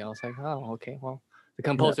Banshee, I was like, oh, okay, well, the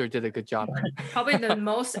composer did a good job. Probably the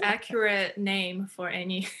most accurate name for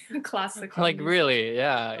any classical. Like music. really,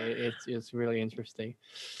 yeah, it's really interesting.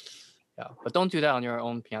 Yeah, but don't do that on your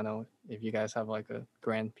own piano if you guys have like a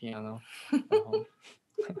grand piano at home.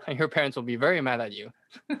 Your parents will be very mad at you.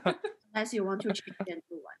 Unless you want to change into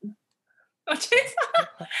one. Oh, jeez.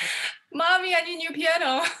 Mommy, I need new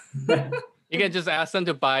piano. You can just ask them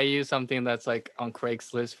to buy you something that's like on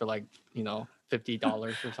Craigslist for like, $50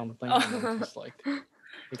 or something. And then just like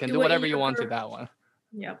you can do whatever you want to that one.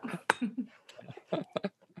 Yep.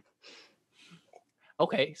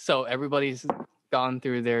 Okay, so everybody's gone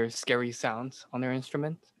through their scary sounds on their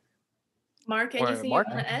instrument. Mark, anything you want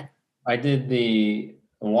to add? I did the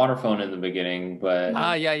waterphone in the beginning, but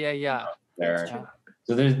Yeah. there. Yeah.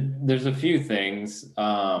 So there's a few things.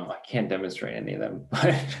 I can't demonstrate any of them,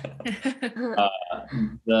 but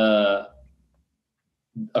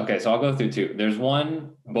okay, so I'll go through two. There's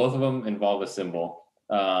one, both of them involve a cymbal.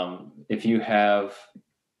 If you have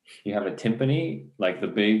a timpani, like the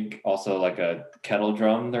big, also like a kettle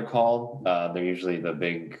drum, they're called. They're usually the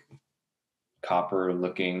big copper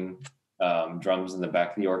looking drums in the back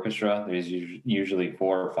of the orchestra. There's usually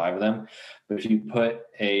 4 or 5 of them. But if you put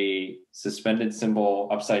a suspended cymbal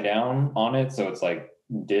upside down on it, so it's like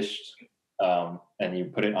dished, and you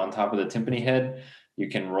put it on top of the timpani head, you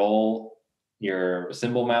can roll your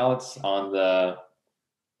cymbal mallets on the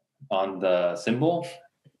cymbal,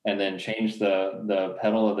 and then change the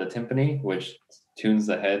pedal of the timpani, which tunes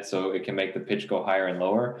the head so it can make the pitch go higher and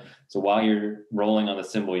lower. So while you're rolling on the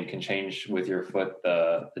cymbal, you can change with your foot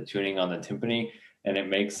the tuning on the timpani, and it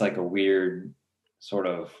makes like a weird sort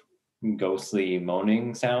of ghostly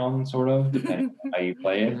moaning sound, sort of, depending on how you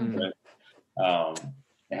play it. But,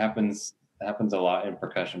 it happens a lot in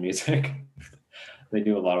percussion music. They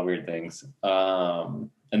do a lot of weird things.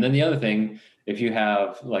 And then the other thing, if you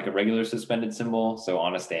have like a regular suspended cymbal, so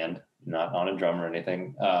on a stand, not on a drum or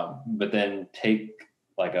anything, but then take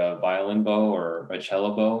like a violin bow or a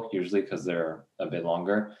cello bow, usually because they're a bit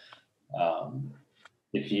longer.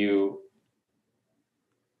 If you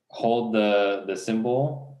hold the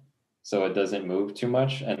cymbal so it doesn't move too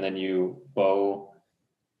much, and then you bow,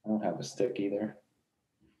 I don't have a stick either.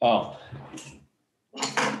 Oh,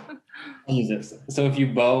 I'll use this. So if you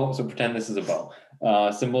bow, so pretend this is a bow.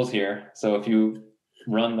 Cymbal's here. So if you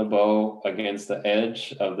run the bow against the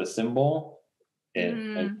edge of the cymbal, it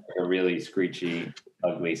makes a really screechy,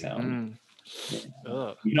 ugly sound.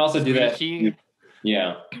 Yeah. You can also do that.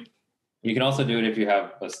 Yeah. You can also do it if you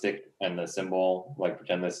have a stick and the cymbal, like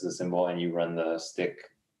pretend this is a cymbal and you run the stick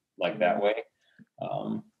like that way.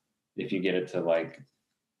 If you get it to like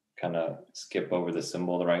kind of skip over the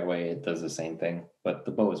cymbal the right way, it does the same thing, but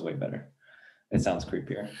the bow is way better. It sounds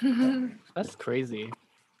creepier. That's crazy.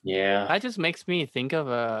 Yeah. That just makes me think of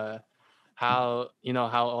how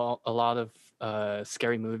a lot of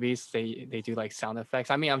scary movies they do like sound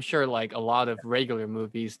effects. I mean, I'm sure like a lot of regular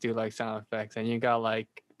movies do like sound effects, and you got like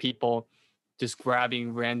people just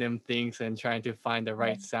grabbing random things and trying to find the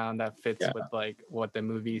right sound that fits with like what the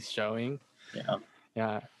movie's showing.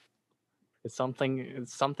 Yeah. It's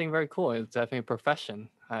something very cool. It's definitely a profession.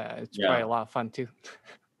 It's probably a lot of fun too.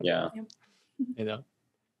 Yeah. You know,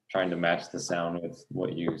 trying to match the sound with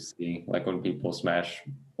what you see, like when people smash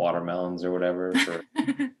watermelons or whatever for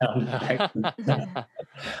sound effects.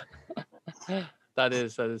 that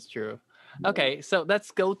is true. Okay, so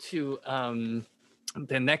let's go to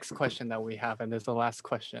the next question that we have, and this is the last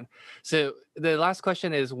question. So the last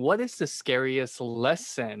question is, what is the scariest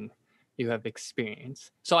lesson you have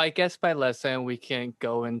experienced? So I guess by lesson we can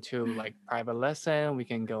go into like private lesson, we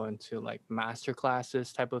can go into like master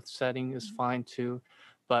classes type of setting is fine too.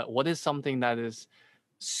 But what is something that is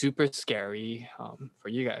super scary for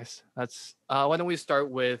you guys? That's why don't we start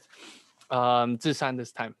with Zishan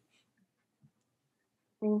this time?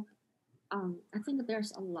 Well, I think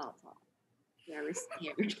there's a lot of very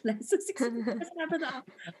scary lessons happened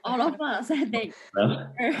all of us. I think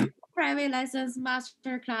private lessons,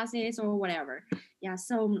 master classes, or whatever. Yeah.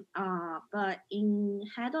 So, but in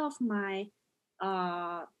head of my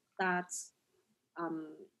that's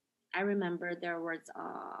I remember there was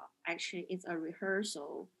actually it's a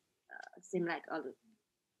rehearsal, seemed like a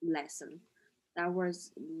lesson. That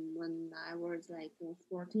was when I was like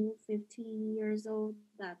 14, 15 years old.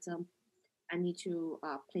 That I need to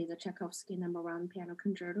play the Tchaikovsky #1 piano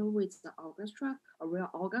concerto with the orchestra, a real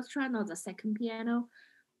orchestra, not the second piano.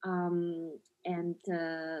 And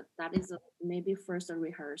that is maybe first a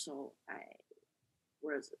rehearsal I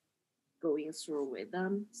was going through with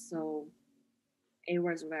them. So it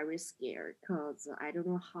was very scared because I don't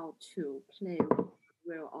know how to play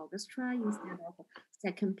real orchestra instead of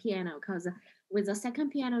second piano. Because with the second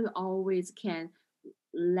piano, you always can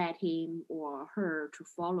let him or her to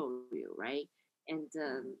follow you, right? And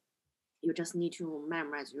you just need to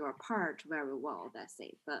memorize your part very well. That's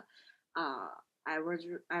it. But uh, I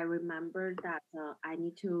remember that I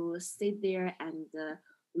need to sit there and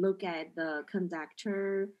look at the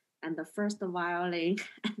conductor and the first violin,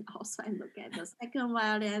 and also I look at the second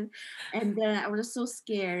violin, and I was so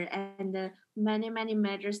scared, and many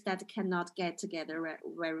measures that cannot get together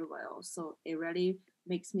very well. So it really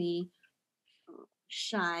makes me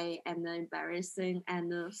shy and embarrassing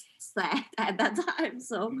and sad at that time.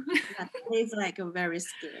 So that is like a very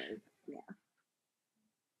scary. Yeah.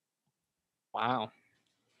 Wow.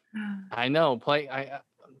 I know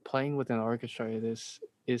playing with an orchestra is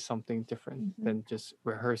something different than just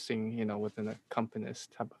rehearsing, with an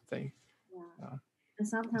accompanist type of thing. Yeah. And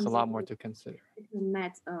sometimes There's a lot more to consider. It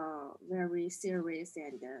met very serious,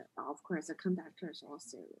 and of course the conductors are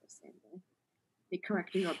serious, and they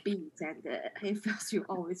correct your beats, and it feels you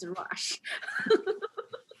always rush.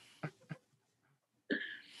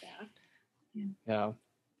 Yeah.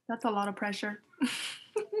 That's a lot of pressure.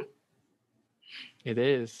 It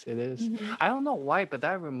is. I don't know why, but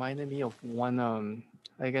that reminded me of one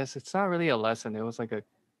I guess it's not really a lesson. It was like a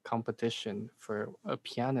competition for a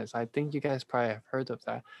pianist. I think you guys probably have heard of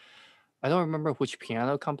that. I don't remember which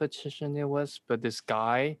piano competition it was, but this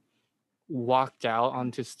guy walked out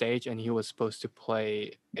onto stage and he was supposed to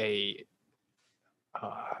play a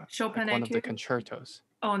Chopin like one of the etude? concertos.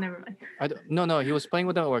 Oh, never mind. No, he was playing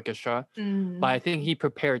with an orchestra, but I think he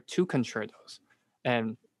prepared 2 concertos,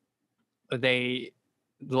 and they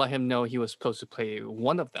let him know he was supposed to play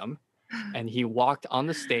one of them, and he walked on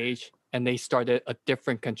the stage and they started a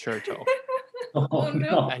different concerto. Oh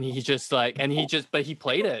no. And but he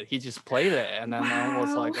played it. He just played it, and then I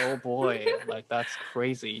was like, oh boy, like that's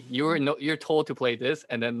crazy. You're told to play this,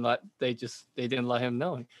 and then they didn't let him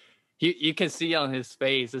know. You can see on his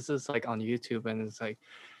face. This is like on YouTube, and it's like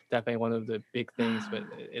definitely one of the big things. But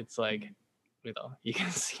it's like, you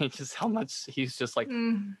can see just how much he's just like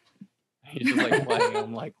he's just like playing.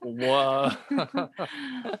 I'm like, whoa.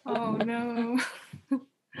 Oh no.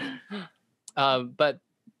 But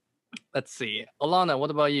let's see, Alannah, what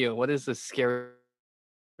about you? What is the scary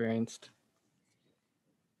experienced?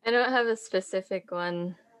 I don't have a specific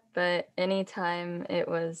one, but anytime it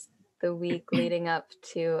was the week leading up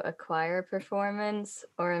to a choir performance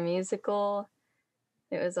or a musical,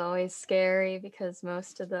 It was always scary because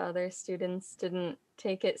most of the other students didn't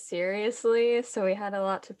take it seriously, so we had a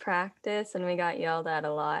lot to practice and we got yelled at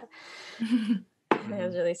a lot. It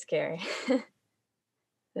was really scary.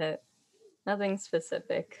 But nothing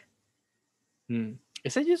specific.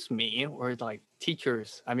 Is it just me or like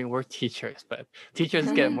teachers? I mean, we're teachers, but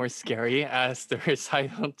teachers get more scary as the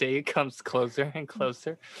recital day comes closer and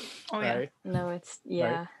closer. Oh, right? No, it's,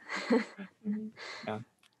 yeah. Yeah.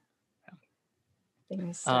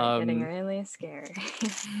 Things start getting really scary.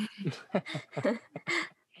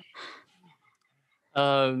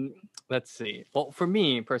 Let's see. Well, for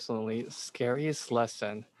me personally, scariest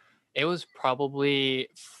lesson, it was probably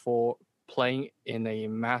for playing in a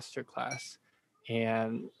master class.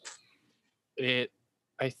 And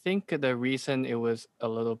I think the reason it was a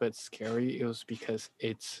little bit scary, it was because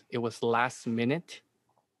it was last minute.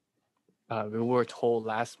 We were told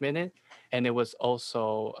last minute, and it was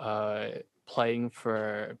also playing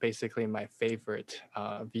for basically my favorite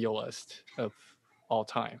violist of all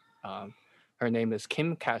time. Her name is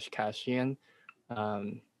Kim Kashkashian,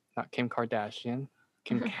 not Kim Kardashian,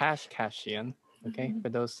 Kim Kashkashian. Okay, for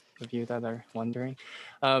those of you that are wondering.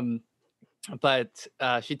 But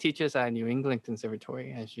she teaches at New England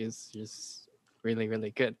Conservatory, and she's really,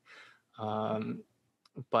 really good.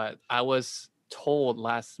 But I was told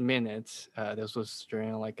last minute, this was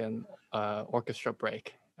during like an orchestra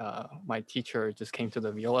break. My teacher just came to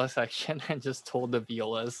the viola section and just told the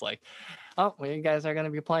violas like, "Oh, well, you guys are gonna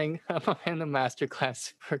be playing in the master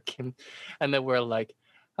class for Kim," and then we're like,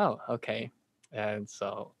 "Oh, okay." And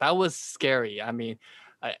so that was scary. I mean,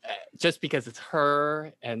 just because it's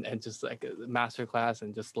her and just like a master class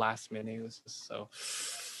and just last minute, it was just so.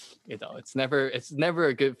 It's never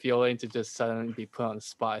a good feeling to just suddenly be put on the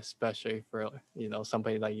spot, especially for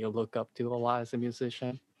somebody that you look up to a lot as a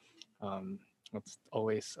musician. It's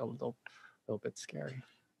always a little bit scary.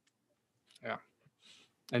 Yeah.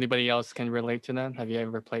 Anybody else can relate to that? Have you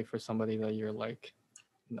ever played for somebody that you're like,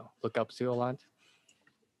 look up to a lot?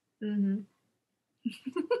 No.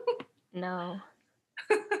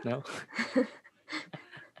 No.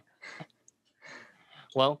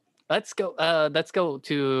 Well, let's go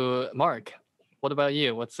to Mark. What about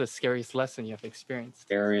you? What's the scariest lesson you have experienced?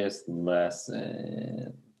 Scariest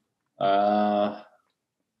lesson.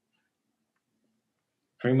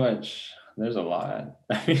 Pretty much, there's a lot.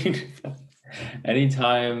 I mean,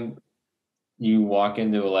 anytime you walk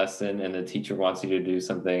into a lesson and the teacher wants you to do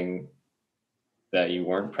something that you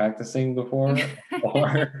weren't practicing before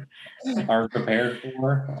or aren't prepared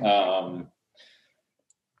for.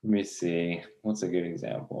 Let me see. What's a good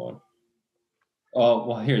example? Oh,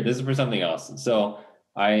 well, here, this is for something else. So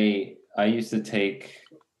I used to take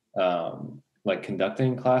like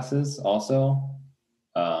conducting classes also.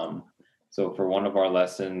 So for one of our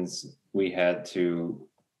lessons, we had to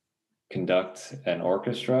conduct an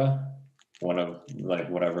orchestra, one of like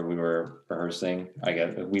whatever we were rehearsing. I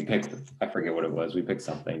guess we picked, I forget what it was, we picked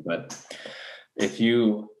something, but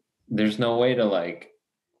there's no way to like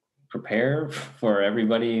prepare for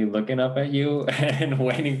everybody looking up at you and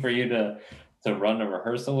waiting for you to run a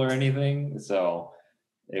rehearsal or anything. So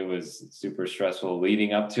it was super stressful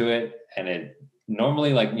leading up to it. And it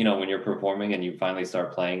normally, like, when you're performing and you finally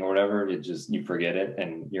start playing or whatever, you forget it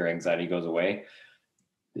and your anxiety goes away.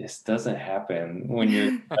 This doesn't happen when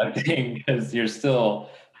you're conducting because you're still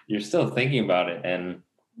thinking about it. And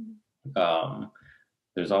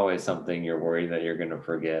there's always something you're worried that you're going to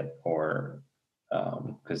forget, or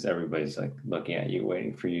because everybody's like looking at you,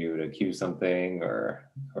 waiting for you to cue something or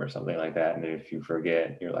something like that. And if you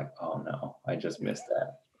forget, you're like, oh no, I just missed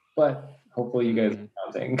that. But hopefully you guys are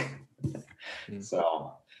counting.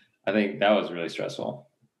 So I think that was really stressful,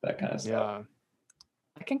 that kind of stuff. Yeah,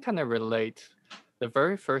 I can kind of relate. The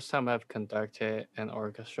very first time I've conducted an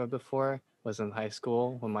orchestra before was in high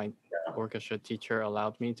school when my orchestra teacher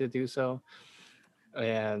allowed me to do so.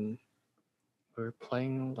 And we were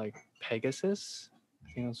playing like Pegasus,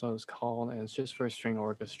 I think that's what it's called, and it's just for a string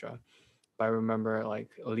orchestra. But I remember like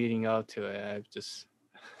leading up to it, I just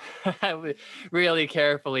I would really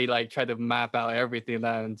carefully like try to map out everything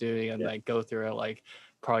that I'm doing and like go through it like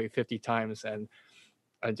probably 50 times and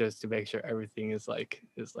just to make sure everything is like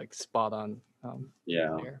spot on.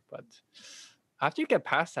 There. But after you get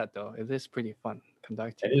past that though, it is pretty fun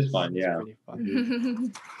conducting. It is fun, it's pretty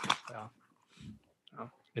fun. Yeah.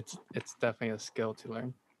 It's definitely a skill to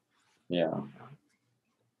learn. Yeah.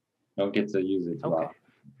 Don't get to use it too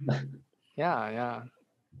often. Yeah.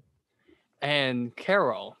 And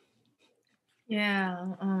Carol. Yeah.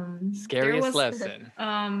 Scariest lesson.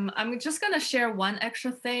 I'm just gonna share one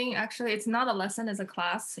extra thing. Actually, it's not a lesson, it's a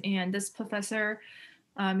class. And this professor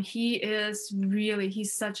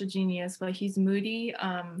He's such a genius, but he's moody.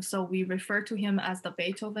 So we refer to him as the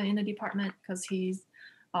Beethoven in the department because he's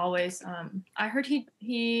always, I heard he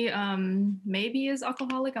maybe is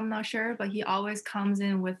alcoholic, I'm not sure, but he always comes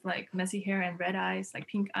in with like messy hair and red eyes, like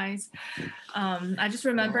pink eyes. I just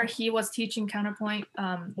remember he was teaching counterpoint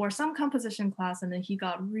or some composition class, and then he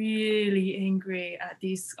got really angry at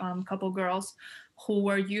these couple girls who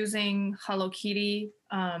were using Hello Kitty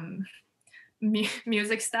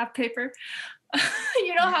music staff paper.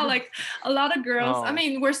 You know how like a lot of girls, I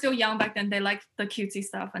mean, we're still young back then, they like the cutesy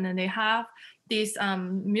stuff, and then they have these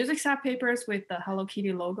music staff papers with the Hello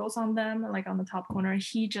Kitty logos on them, like on the top corner.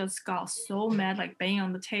 He just got so mad, like banging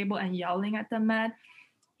on the table and yelling at them mad.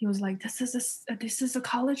 He was like, this is a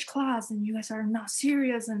college class and you guys are not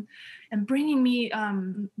serious and bringing me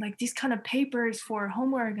like these kind of papers for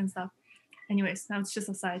homework and stuff. Anyways, that was just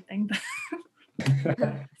a side thing.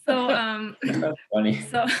 So That's funny.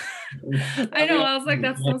 So I know, I was like,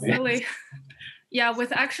 that's so silly. Yeah,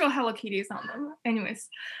 with actual Hello Kitties on them. Anyways,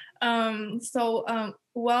 while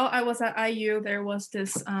I was at IU, there was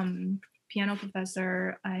this piano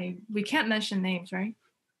professor. We can't mention names, right?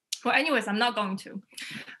 Well, anyways, I'm not going to.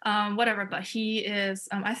 Whatever, but he is,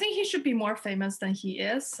 I think he should be more famous than he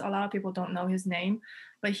is. A lot of people don't know his name,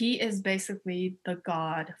 but he is basically the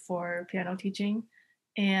god for piano teaching.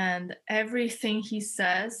 And everything he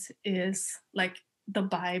says is like the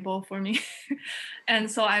Bible for me.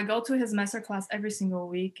 And so I go to his master class every single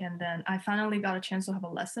week. And then I finally got a chance to have a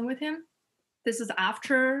lesson with him. This is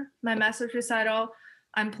after my master's recital.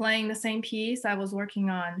 I'm playing the same piece. I was working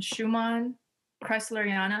on Schumann,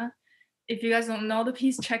 Kreisleriana. If you guys don't know the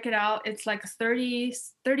piece, check it out. It's like 30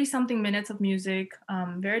 something minutes of music,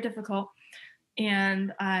 very difficult.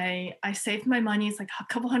 And I saved my money. It's like a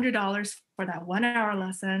couple $100 for that 1 hour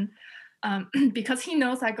lesson. Because he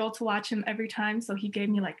knows I go to watch him every time. So he gave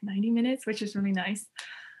me like 90 minutes, which is really nice.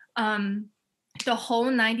 The whole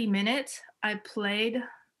 90 minutes, I played,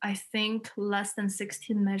 I think, less than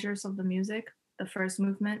 16 measures of the music, the first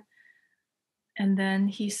movement. And then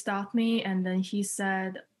he stopped me and then he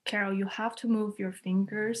said, Carol, you have to move your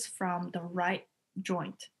fingers from the right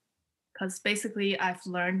joint. Because basically I've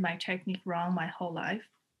learned my technique wrong my whole life.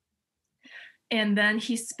 And then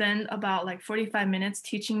he spent about like 45 minutes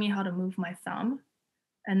teaching me how to move my thumb.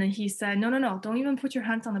 And then he said, no, don't even put your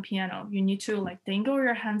hands on the piano. You need to like dangle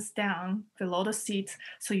your hands down below the seat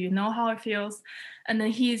so you know how it feels. And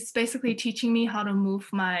then he's basically teaching me how to move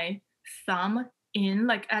my thumb in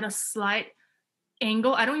like at a slight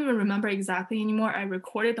angle. I don't even remember exactly anymore. I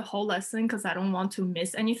recorded the whole lesson because I don't want to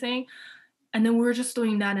miss anything. And then we were just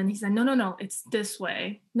doing that. And he said, no, it's this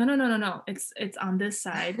way. No, it's on this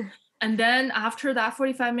side. And then after that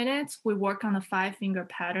 45 minutes, we work on a 5-finger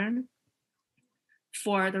pattern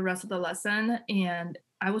for the rest of the lesson. And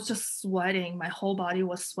I was just sweating. My whole body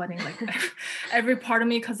was sweating, like every part of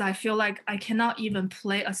me, because I feel like I cannot even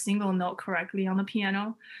play a single note correctly on the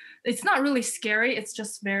piano. It's not really scary. It's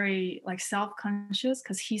just very like self-conscious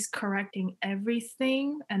because he's correcting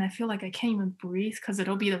everything. And I feel like I can't even breathe because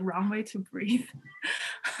it'll be the wrong way to breathe.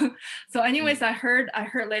 So anyways, I heard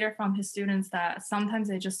later from his students that sometimes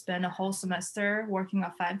they just spend a whole semester working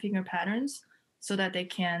on 5-finger patterns so that they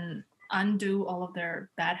can undo all of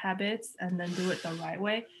their bad habits and then do it the right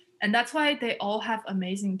way. And that's why they all have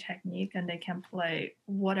amazing technique and they can play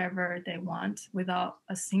whatever they want without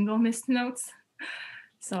a single missed notes.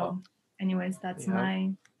 So anyways, that's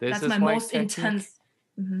my most intense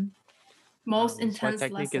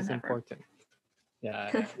technique lesson is ever. important.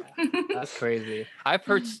 Yeah. That's crazy. I've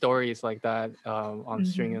heard stories like that on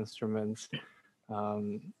string instruments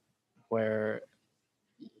where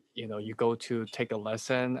you go to take a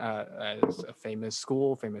lesson at a famous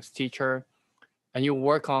school, famous teacher, and you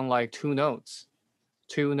work on like two notes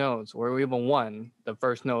or even one, the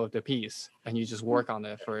first note of the piece, and you just work on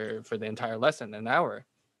it for the entire lesson, an hour.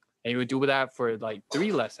 And you would do that for like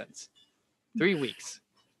 3 lessons, 3 weeks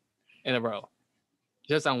in a row,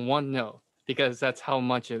 just on one note, because that's how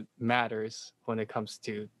much it matters when it comes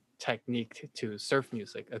to technique to surf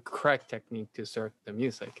music, a correct technique to surf the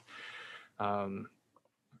music.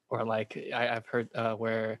 Or like I've heard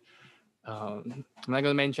where I'm not going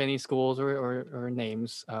to mention any schools or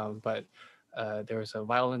names, but there was a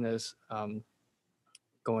violinist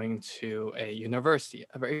going to a university,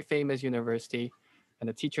 a very famous university, and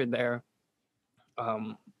the teacher there,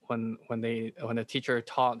 when the teacher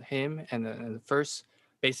taught him, and the first,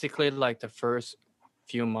 basically like the first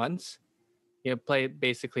few months, he played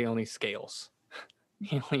basically only scales.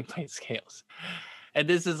 He only played scales, and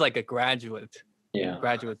this is like a graduate Yeah.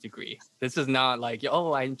 graduate degree. This is not like,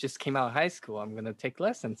 oh, I just came out of high school, I'm gonna take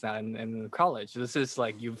lessons now in college. This is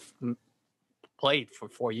like you've played for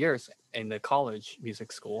 4 years in the college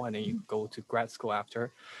music school, and then you go to grad school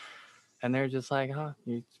after, and they're just like,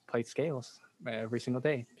 you play scales every single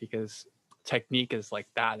day because technique is like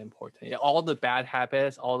that important. All the bad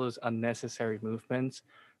habits, all those unnecessary movements,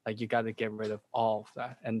 like you got to get rid of all of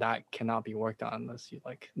that, and that cannot be worked on unless you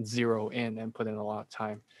like zero in and put in a lot of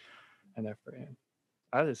time and effort in.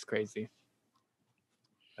 That is crazy.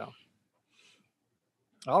 So,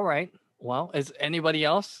 all right. Well, is anybody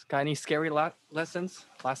else got any scary lessons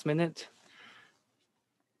last minute?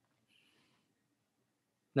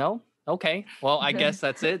 No? Okay. Well, I guess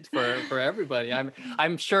that's it for everybody.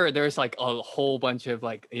 I'm sure there's like a whole bunch of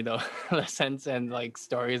like, lessons and like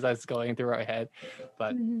stories that's going through our head,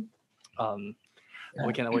 but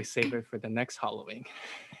we can always save it for the next Halloween.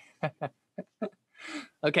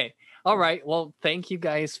 Okay. All right. Well, thank you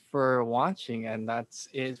guys for watching, and that's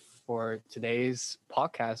it for today's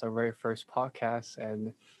podcast, our very first podcast,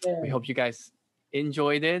 and we hope you guys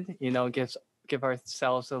enjoyed it. Give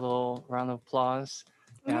ourselves a little round of applause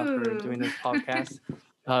for doing this podcast.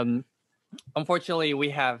 Unfortunately, we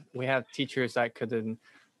have teachers that couldn't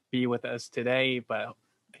be with us today, but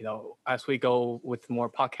as we go with more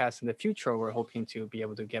podcasts in the future, we're hoping to be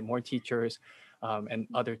able to get more teachers and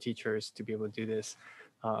other teachers to be able to do this.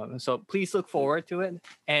 So please look forward to it.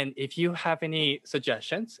 And if you have any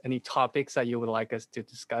suggestions, any topics that you would like us to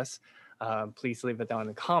discuss, please leave it down in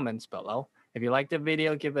the comments below. If you like the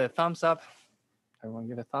video, give it a thumbs up. Everyone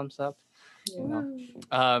give a thumbs up.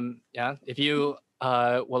 If you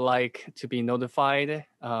would like to be notified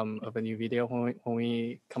of a new video when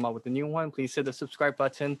we come up with a new one, please hit the subscribe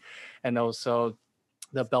button and also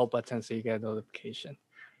the bell button so you get a notification.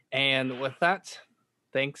 And with that,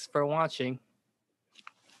 thanks for watching.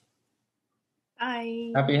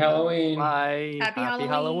 Bye. Happy Halloween. Bye. Happy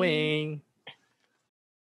Halloween.